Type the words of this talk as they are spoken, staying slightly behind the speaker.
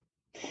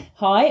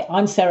Hi,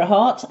 I'm Sarah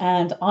Hart,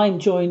 and I'm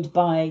joined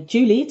by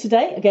Julie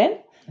today again.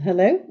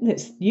 Hello.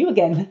 It's you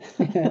again.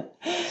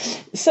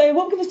 So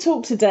what we're going to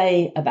talk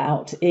today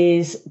about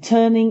is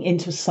turning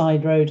into a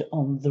side road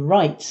on the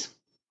right.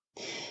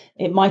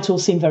 It might all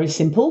seem very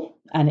simple,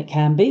 and it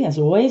can be, as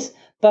always,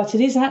 but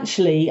it is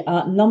actually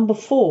number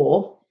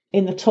 4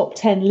 in the top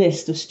 10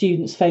 list of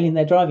students failing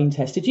their driving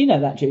test. Did you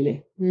know that,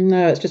 Julie?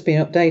 No, it's just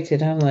been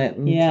updated, hasn't it?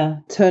 And yeah.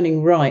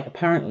 Turning right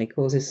apparently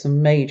causes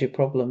some major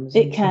problems.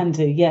 It can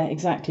do, yeah,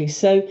 exactly.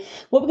 So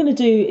what we're going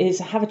to do is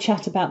have a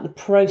chat about the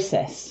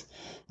process.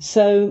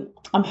 So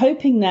I'm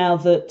hoping now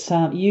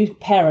that you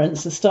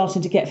parents are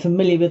starting to get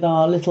familiar with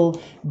our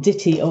little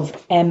ditty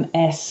of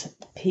MSPSL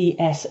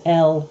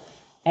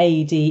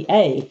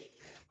ADA,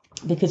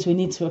 because we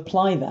need to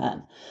apply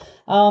that.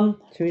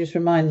 Should we just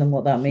remind them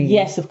what that means?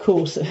 Yes, of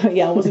course.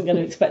 Yeah, I wasn't going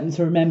to expect them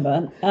to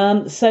remember.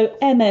 So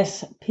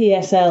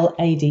MSPSL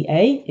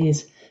ADA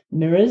is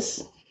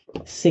mirrors,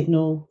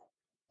 signal,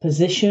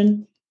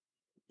 position,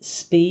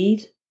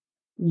 speed,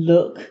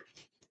 look,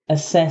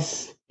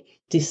 assess,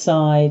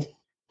 decide,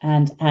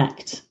 and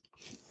act.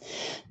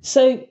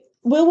 So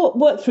we'll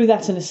work through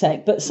that in a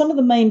sec, but some of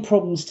the main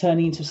problems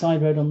turning into a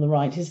side road on the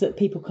right is that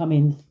people come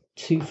in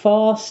too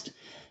fast,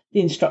 the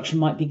instruction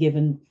might be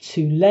given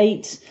too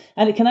late,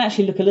 and it can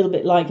actually look a little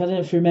bit like, I don't know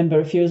if you remember,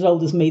 if you're as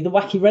old as me, the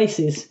wacky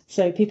races.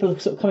 So people are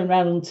sort of coming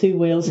around on 2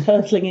 wheels,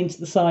 hurtling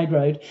into the side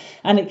road,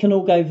 and it can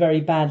all go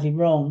very badly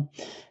wrong.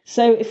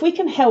 So if we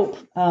can help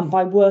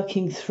by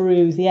working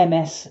through the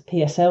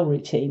MSPSL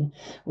routine,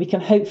 we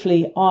can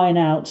hopefully iron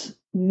out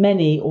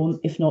many, or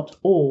if not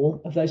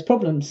all, of those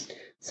problems.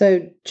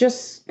 So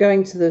just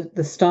going to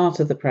the start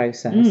of the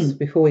process,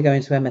 before we go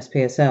into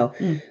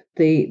MSPSL,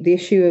 the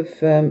issue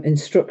of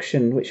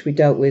instruction, which we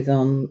dealt with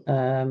on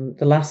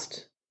the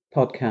last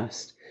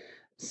podcast.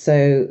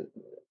 So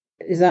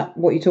is that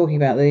what you're talking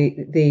about?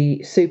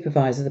 The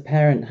supervisor, the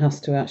parent,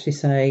 has to actually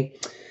say,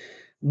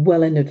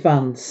 well in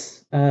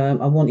advance,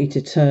 I want you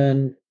to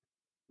turn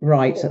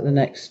right at the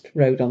next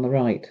road on the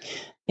right.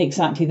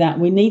 Exactly that.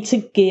 We need to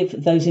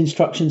give those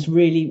instructions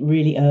really,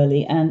 really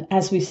early. And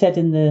as we said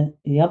in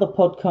the other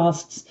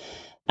podcasts,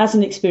 as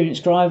an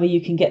experienced driver, you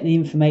can get the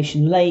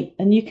information late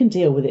and you can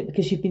deal with it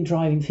because you've been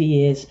driving for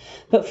years.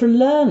 But for a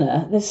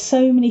learner, there's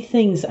so many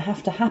things that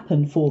have to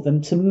happen for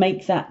them to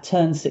make that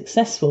turn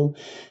successful.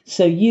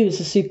 So you as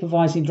a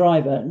supervising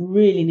driver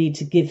really need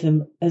to give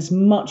them as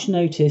much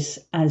notice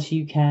as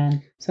you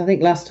can. So I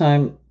think last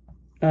time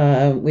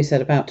we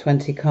said about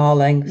 20 car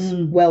lengths,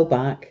 well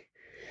back.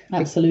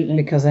 Absolutely.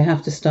 Because they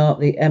have to start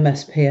the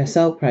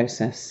MSPSL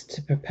process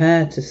to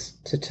prepare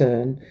to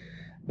turn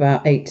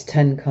about 8 to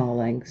 10 car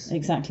lengths.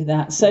 Exactly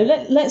that. So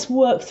let's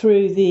work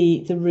through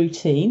the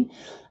routine.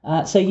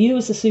 So you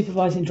as a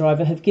supervising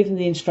driver have given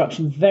the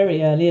instruction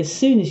very early, as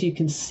soon as you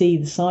can see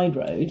the side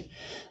road.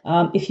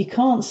 If you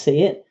can't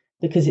see it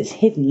because it's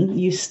hidden,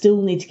 you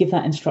still need to give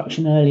that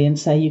instruction early and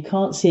say you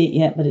can't see it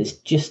yet, but it's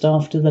just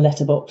after the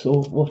letterbox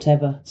or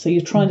whatever. So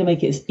you're trying to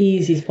make it as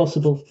easy as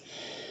possible.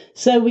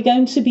 So we're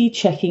going to be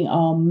checking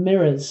our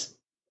mirrors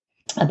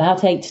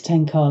about 8 to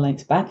 10 car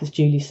lengths back, as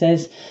Julie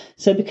says.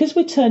 So because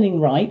we're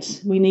turning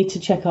right, we need to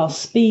check our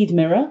speed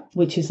mirror,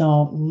 which is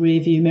our rear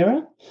view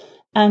mirror,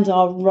 and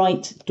our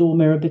right door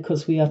mirror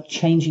because we are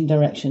changing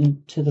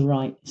direction to the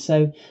right.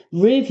 So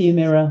rear view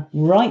mirror,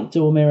 right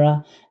door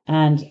mirror,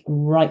 and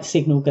right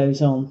signal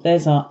goes on.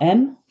 There's our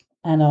M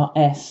and our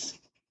S.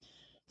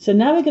 So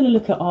now we're going to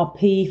look at our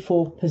P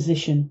for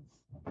position.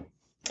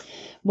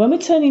 When we're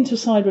turning to a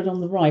side road on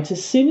the right,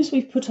 as soon as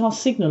we've put our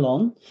signal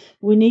on,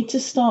 we need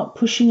to start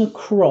pushing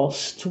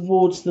across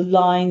towards the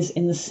lines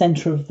in the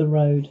centre of the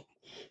road.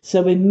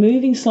 So we're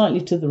moving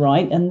slightly to the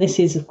right, and this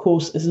is, of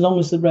course, as long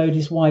as the road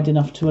is wide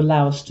enough to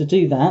allow us to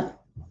do that.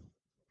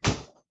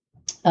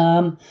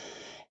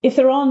 If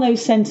there are no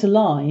centre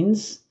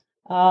lines,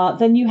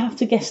 then you have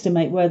to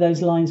guesstimate where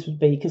those lines would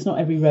be, because not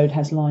every road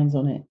has lines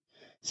on it.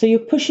 So you're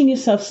pushing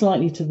yourself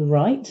slightly to the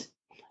right,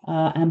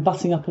 and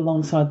butting up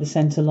alongside the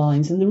centre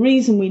lines. And the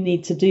reason we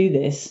need to do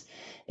this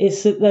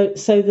is so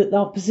that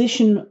our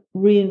position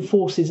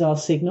reinforces our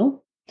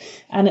signal.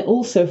 And it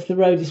also, if the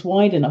road is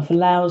wide enough,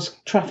 allows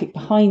traffic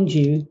behind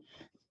you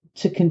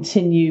to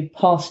continue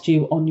past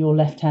you on your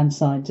left-hand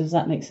side. Does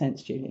that make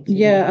sense, Julie?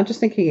 Yeah, I'm just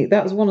thinking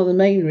that was one of the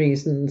main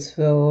reasons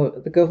for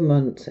the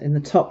government in the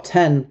top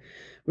 10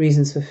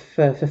 reasons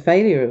for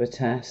failure of a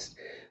test,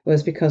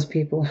 was because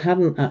people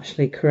hadn't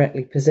actually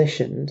correctly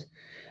positioned.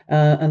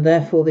 And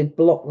therefore they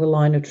block the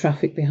line of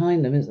traffic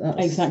behind them.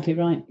 Exactly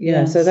right.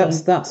 Yeah, so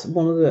that's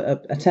one of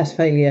a test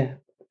failure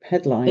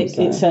headlines.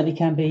 It certainly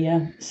can be,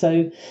 yeah.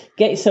 So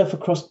get yourself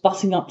across,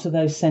 butting up to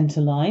those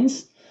centre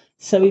lines.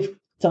 So we've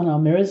done our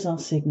mirrors, our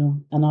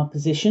signal, and our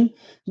position.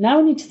 Now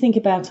we need to think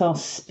about our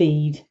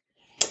speed.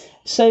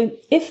 So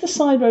if the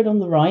side road on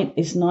the right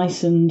is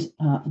nice and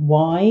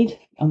wide,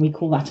 and we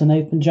call that an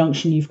open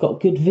junction, you've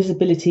got good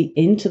visibility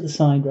into the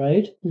side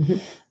road,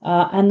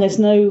 and there's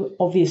no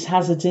obvious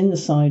hazards in the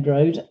side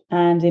road,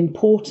 and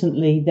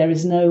importantly, there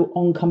is no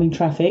oncoming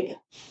traffic,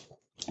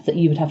 that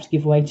you would have to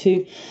give way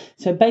to.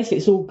 So basically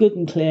it's all good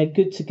and clear,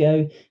 good to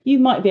go. You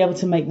might be able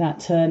to make that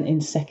turn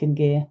in second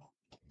gear.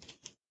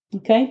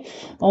 Okay,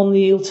 on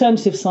the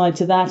alternative side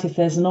to that, if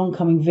there's an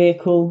oncoming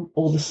vehicle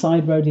or the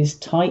side road is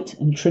tight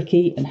and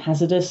tricky and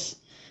hazardous,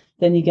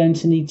 then you're going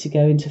to need to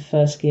go into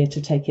first gear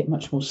to take it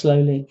much more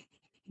slowly.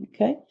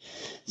 Okay,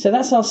 so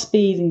that's our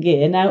speed and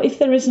gear. Now, if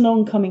there is an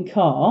oncoming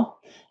car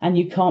and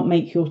you can't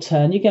make your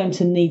turn, you're going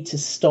to need to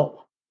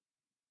stop.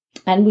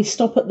 And we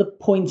stop at the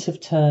point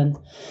of turn.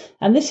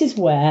 And this is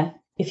where,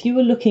 if you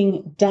were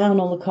looking down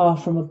on the car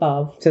from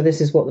above... So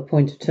this is what the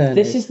point of turn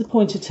is? This is the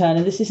point of turn,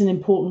 and this is an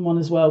important one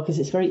as well because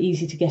it's very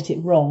easy to get it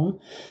wrong.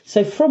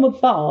 So from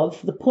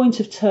above, the point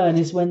of turn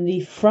is when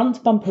the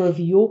front bumper of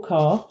your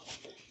car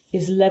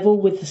is level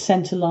with the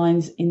centre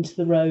lines into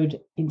the road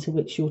into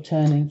which you're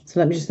turning. So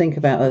let me just think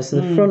about this.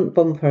 So the front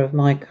bumper of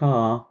my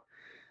car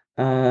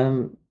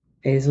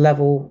is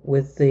level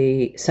with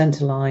the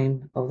centre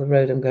line of the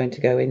road I'm going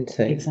to go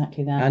into.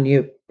 Exactly that. And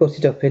you put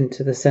it up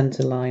into the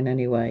centre line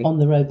anyway. On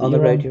the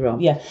road you're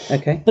on. Yeah.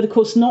 Okay. But of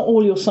course, not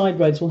all your side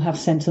roads will have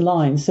centre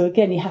lines. So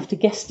again, you have to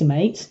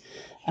guesstimate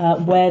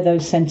where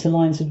those centre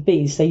lines would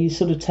be. So you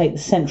sort of take the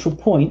central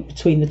point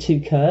between the two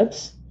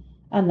curbs,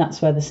 and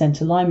that's where the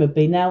centre line would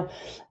be. Now,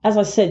 as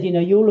I said,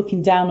 you're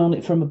looking down on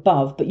it from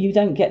above, but you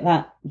don't get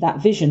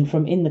that vision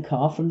from in the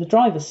car, from the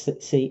driver's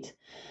seat.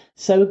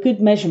 So a good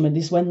measurement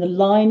is when the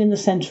line in the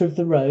centre of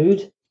the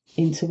road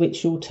into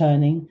which you're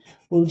turning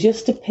will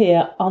just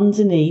appear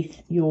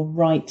underneath your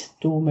right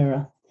door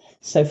mirror.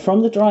 So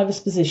from the driver's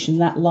position,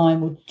 that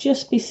line will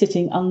just be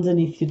sitting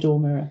underneath your door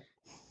mirror.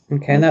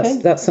 Okay, and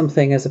that's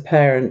something as a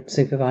parent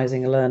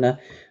supervising a learner,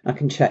 I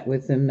can check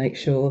with them, make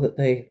sure that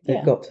they've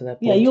got to their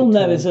point. Yeah, you'll of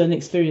know turn. as an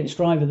experienced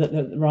driver that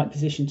they're at the right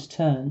position to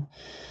turn.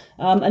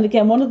 And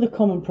again, one of the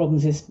common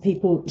problems is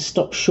people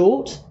stop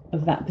short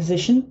of that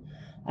position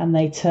and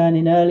they turn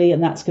in early,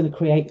 and that's going to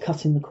create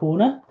cut in the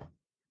corner.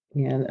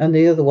 Yeah, and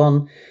the other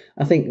one,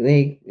 I think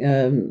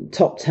the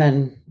top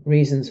 10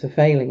 reasons for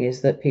failing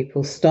is that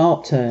people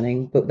start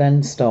turning but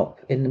then stop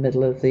in the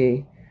middle of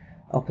the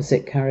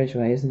opposite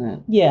carriageway, isn't it?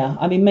 Yeah,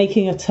 I mean,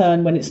 making a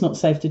turn when it's not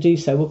safe to do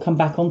so. We'll come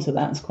back onto that.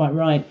 That's quite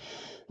right.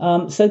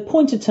 So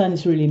point of turn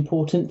is really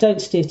important.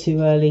 Don't steer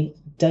too early.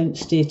 Don't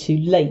steer too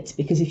late,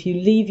 because if you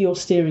leave your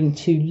steering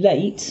too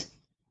late,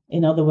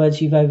 in other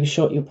words, you've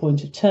overshot your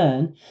point of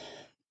turn,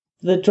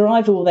 the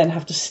driver will then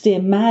have to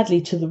steer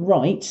madly to the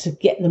right to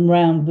get them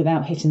round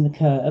without hitting the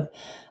curb.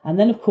 And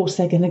then, of course,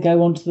 they're going to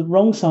go onto the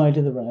wrong side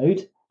of the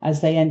road as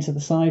they enter the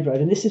side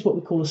road. And this is what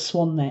we call a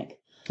swan neck.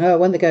 Oh,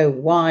 when they go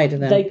wide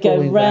and then they go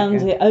round,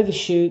 back, they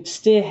overshoot,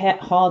 steer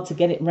hard to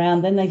get it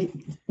round. Then they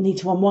need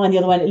to unwind the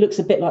other way. And it looks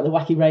a bit like the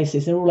wacky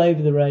races. They're all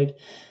over the road.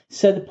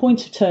 So the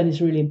point of turn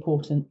is really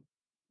important.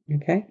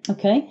 Okay.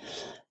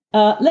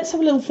 Let's have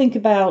a little think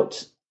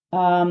about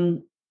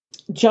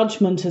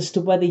judgment as to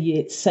whether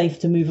it's safe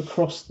to move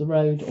across the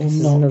road or not. This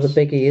is another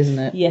biggie, isn't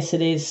it? Yes,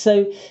 it is.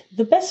 So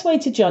the best way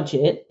to judge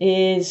it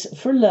is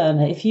for a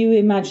learner, if you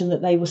imagine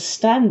that they were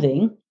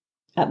standing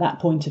at that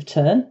point of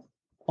turn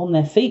on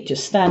their feet,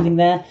 just standing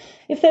there.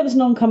 If there was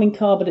an oncoming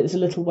car but it was a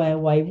little way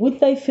away, would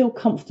they feel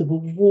comfortable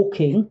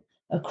walking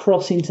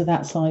across into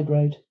that side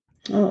road?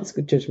 Oh, that's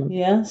good judgment.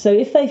 Yeah. So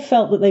if they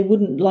felt that they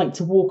wouldn't like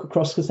to walk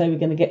across because they were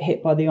going to get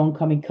hit by the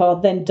oncoming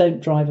car, then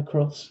don't drive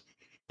across.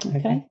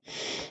 Okay.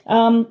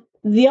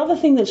 The other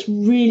thing that's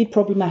really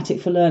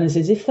problematic for learners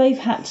is if they've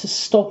had to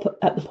stop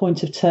at the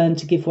point of turn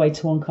to give way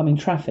to oncoming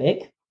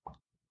traffic,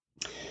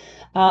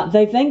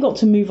 they've then got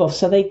to move off.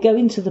 So they go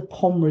into the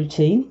POM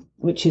routine,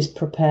 which is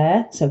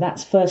prepare. So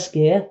that's first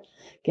gear,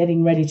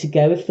 getting ready to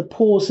go. If the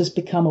pause has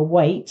become a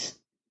wait,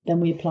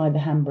 then we apply the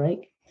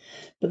handbrake.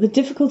 But the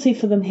difficulty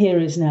for them here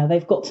is now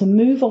they've got to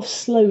move off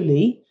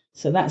slowly.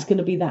 So that's going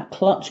to be that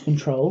clutch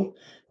control.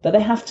 But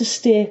they have to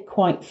steer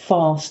quite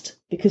fast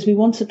because we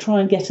want to try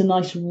and get a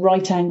nice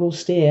right angle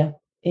steer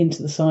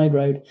into the side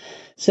road.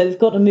 So they've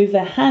got to move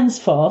their hands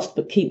fast,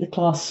 but keep the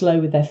class slow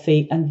with their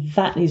feet. And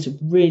that is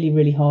really,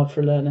 really hard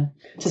for a learner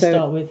to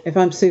start with. If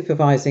I'm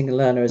supervising a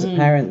learner as a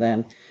parent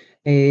then,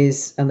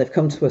 and they've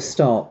come to a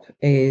stop,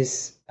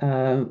 is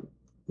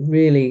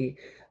really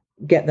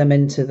get them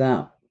into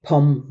that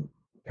POM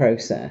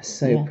process.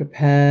 So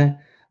prepare,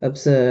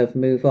 observe,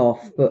 move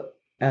off, but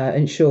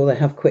ensure they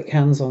have quick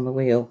hands on the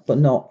wheel, but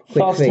not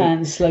quick fast feet.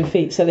 Hands, slow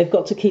feet. So they've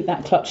got to keep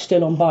that clutch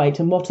still on bite.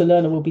 And what a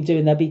learner will be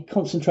doing, they'll be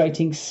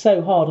concentrating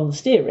so hard on the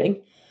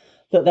steering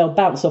that they'll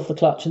bounce off the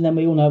clutch. And then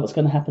we all know what's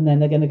going to happen then.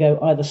 They're going to go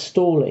either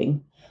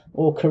stalling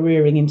or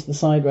careering into the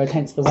side road,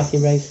 hence the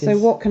wacky races. So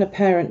what can a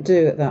parent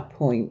do at that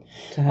point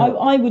to help?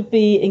 I would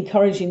be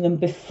encouraging them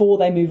before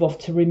they move off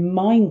to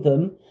remind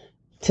them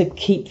to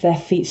keep their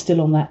feet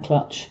still on that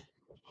clutch.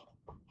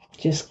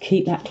 Just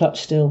keep that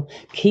clutch still.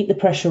 Keep the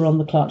pressure on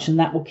the clutch, and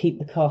that will keep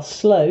the car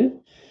slow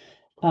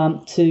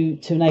to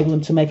enable them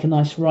to make a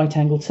nice right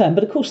angle turn.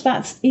 But of course,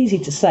 that's easy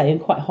to say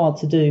and quite hard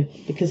to do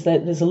because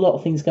there's a lot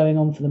of things going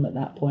on for them at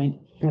that point.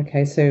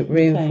 Okay, so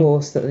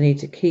reinforce that they need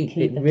to keep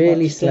it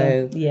really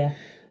slow. Yeah.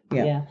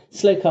 Yeah.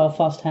 Slow car,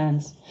 fast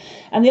hands.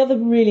 And the other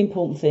really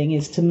important thing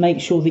is to make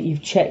sure that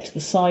you've checked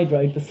the side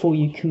road before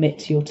you commit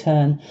to your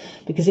turn.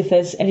 Because if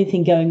there's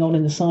anything going on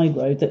in the side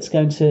road that's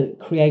going to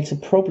create a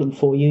problem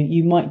for you,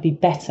 you might be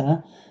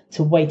better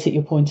to wait at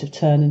your point of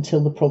turn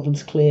until the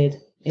problem's cleared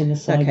in the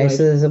side road. Okay,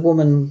 so there's a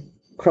woman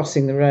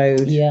crossing the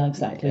road. Yeah,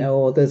 exactly.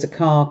 Or there's a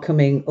car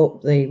coming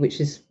up which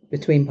is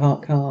between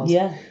parked cars.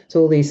 Yeah.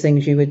 So all these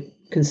things you would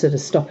consider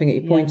stopping at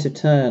your point of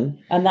turn.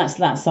 And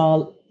that's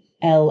our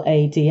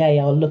LADA,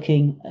 our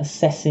looking,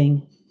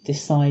 assessing,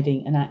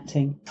 deciding and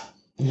acting.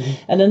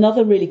 Mm-hmm. And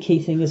another really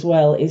key thing as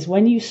well is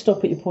when you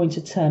stop at your point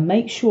of turn,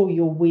 make sure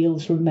your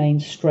wheels remain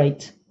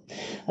straight.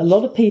 A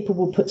lot of people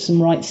will put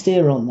some right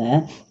steer on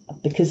there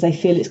because they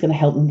feel it's going to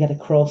help them get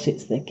across.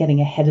 They're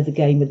getting ahead of the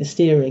game with the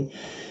steering.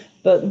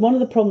 But one of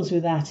the problems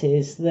with that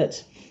is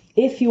that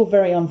if you're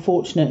very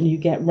unfortunate and you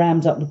get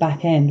rammed up the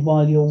back end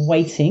while you're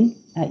waiting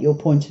at your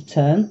point of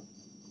turn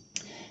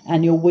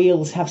and your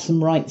wheels have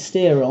some right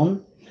steer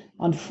on,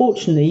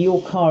 unfortunately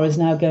your car is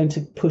now going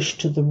to push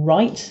to the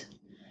right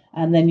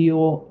and then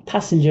your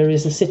passenger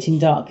is a sitting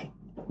duck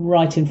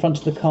right in front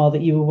of the car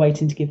that you were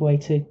waiting to give way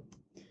to.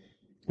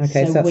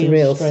 Okay, so that's a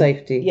real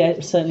safety. Yeah,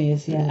 it certainly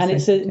is, yeah. And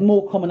it's a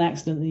more common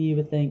accident than you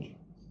would think.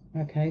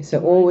 Okay,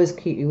 so always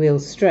keep your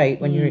wheels straight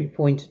when you're at your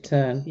point of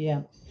turn.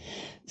 Yeah.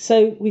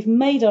 So we've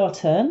made our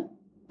turn,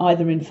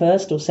 either in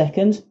first or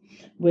second.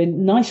 We're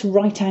nice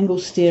right angle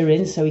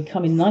steering, so we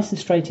come in nice and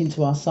straight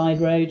into our side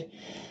road.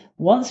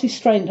 Once we've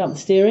straightened up the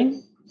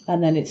steering,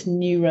 and then it's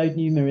new road,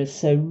 new mirrors.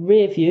 So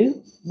rear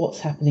view, what's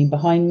happening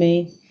behind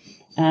me,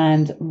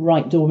 and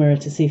right door mirror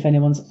to see if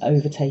anyone's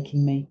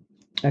overtaking me.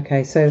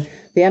 Okay, so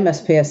the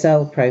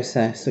MSPSL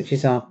process, which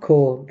is our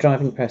core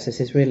driving process,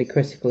 is really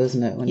critical,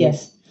 isn't it?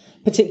 Yes,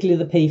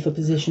 particularly the P for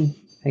position.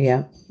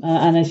 Yeah.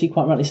 And as you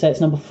quite rightly say, it's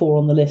number 4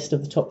 on the list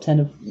of the top 10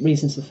 of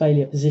reasons for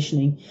failure,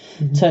 positioning,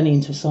 turning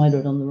into a side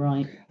road on the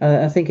right.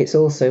 I think it's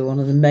also one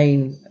of the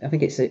main, I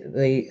think it's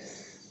the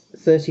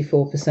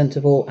 34%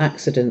 of all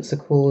accidents are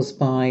caused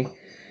by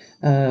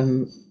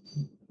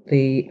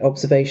the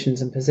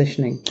observations and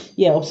positioning.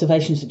 Yeah,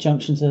 observations at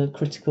junctions are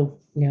critical.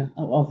 Yeah,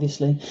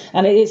 obviously.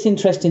 And it's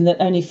interesting that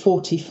only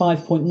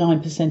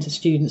 45.9% of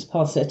students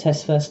pass their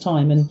test first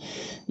time. And,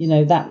 you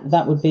know,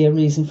 that would be a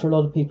reason for a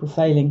lot of people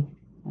failing.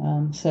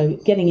 So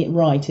getting it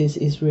right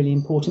is really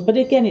important. But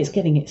again, it's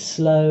getting it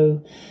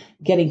slow,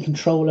 getting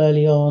control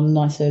early on,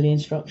 nice early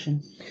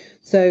instruction.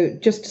 So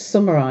just to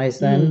summarise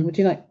then, would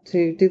you like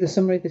to do the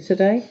summary of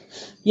today?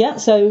 Yeah,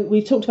 so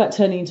we've talked about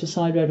turning into a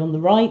side road on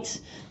the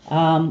right.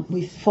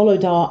 We've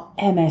followed our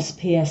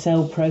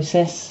MSPSL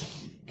process,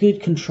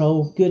 good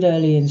control, good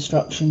early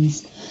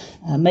instructions,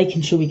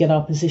 making sure we get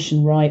our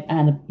position right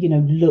and,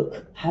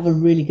 have a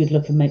really good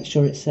look and make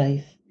sure it's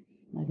safe.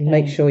 Okay.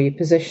 Make sure your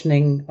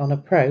positioning on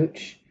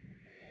approach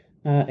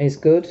is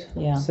good,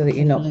 so that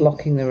you're not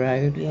blocking the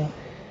road. Yeah.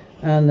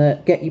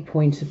 And get your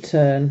point of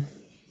turn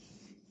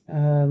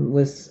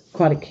was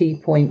quite a key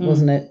point,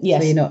 wasn't it?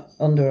 Yes. So you're not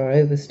under or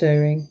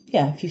oversteering.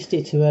 Yeah, if you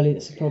steer too early,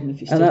 that's a problem.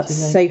 If you steer too late. And that's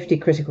safety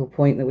critical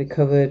point that we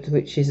covered,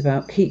 which is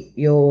about keep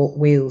your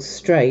wheels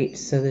straight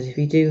so that if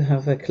you do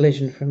have a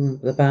collision from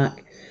the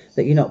back,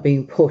 that you're not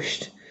being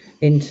pushed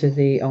into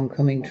the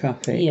oncoming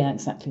traffic. Yeah,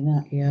 exactly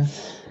that. Yeah.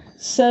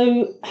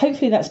 So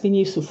hopefully that's been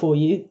useful for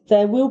you.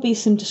 There will be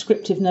some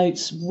descriptive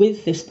notes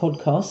with this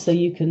podcast, so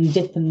you can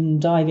dip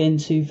and dive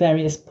into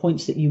various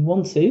points that you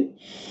want to.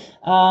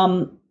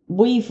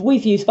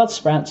 We've used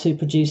Buzzsprout to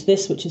produce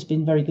this, which has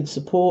been very good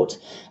support.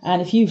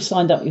 And if you've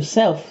signed up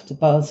yourself to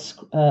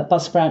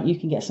Buzzsprout, you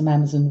can get some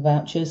Amazon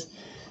vouchers.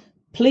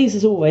 Please,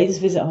 as always,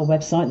 visit our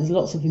website. There's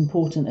lots of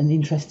important and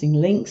interesting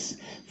links.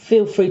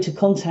 Feel free to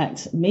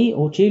contact me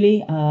or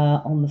Julie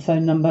on the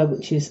phone number,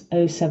 which is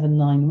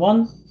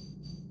 0791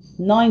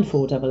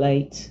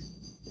 9488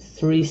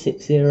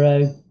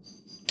 360,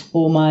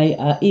 or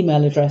my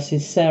email address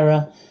is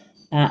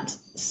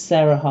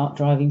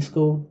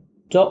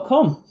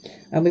sarah@sarahhartdrivingschool.com.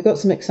 And we've got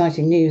some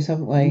exciting news,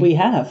 haven't we? We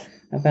have.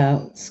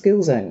 About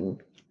Skillzone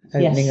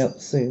opening up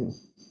soon.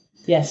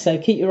 Yes, so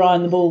keep your eye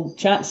on the ball,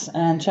 chats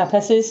and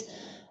chapesses.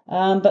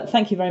 But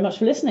thank you very much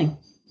for listening.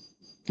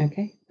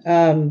 Okay.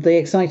 The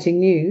exciting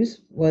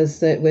news was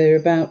that we're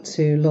about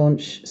to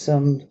launch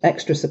some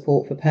extra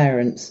support for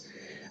parents.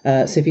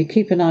 So if you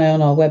keep an eye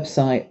on our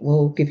website,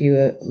 we'll give you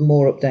a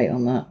more update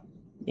on that.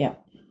 Yeah.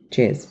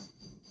 Cheers.